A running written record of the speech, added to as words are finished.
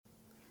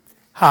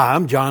Hi,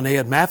 I'm John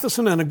Ed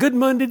Matheson, and a good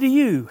Monday to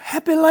you.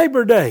 Happy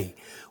Labor Day.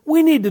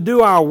 We need to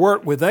do our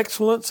work with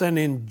excellence and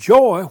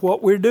enjoy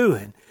what we're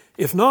doing.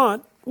 If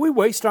not, we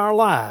waste our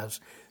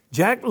lives.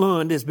 Jack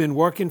Lund has been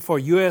working for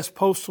U.S.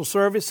 Postal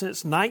Service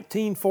since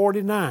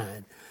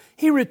 1949.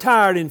 He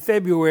retired in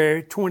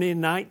February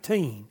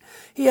 2019.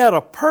 He had a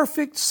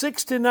perfect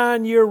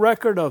 69-year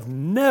record of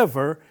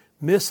never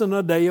missing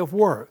a day of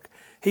work.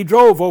 He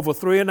drove over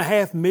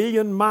 3.5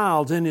 million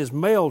miles in his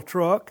mail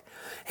truck.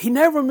 He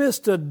never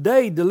missed a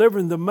day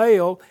delivering the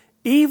mail,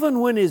 even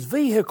when his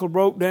vehicle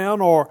broke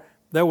down or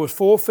there was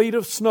 4 feet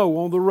of snow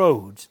on the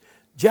roads.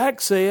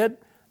 Jack said,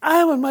 "I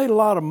haven't made a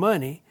lot of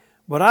money,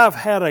 but I've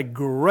had a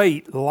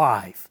great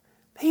life."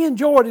 He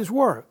enjoyed his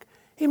work.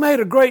 He made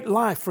a great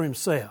life for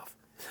himself.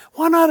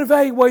 Why not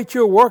evaluate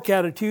your work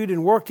attitude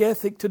and work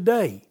ethic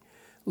today?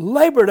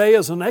 Labor Day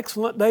is an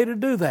excellent day to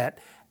do that.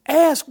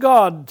 Ask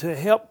God to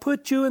help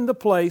put you in the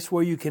place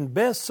where you can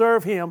best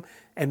serve Him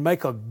and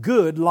make a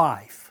good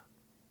life.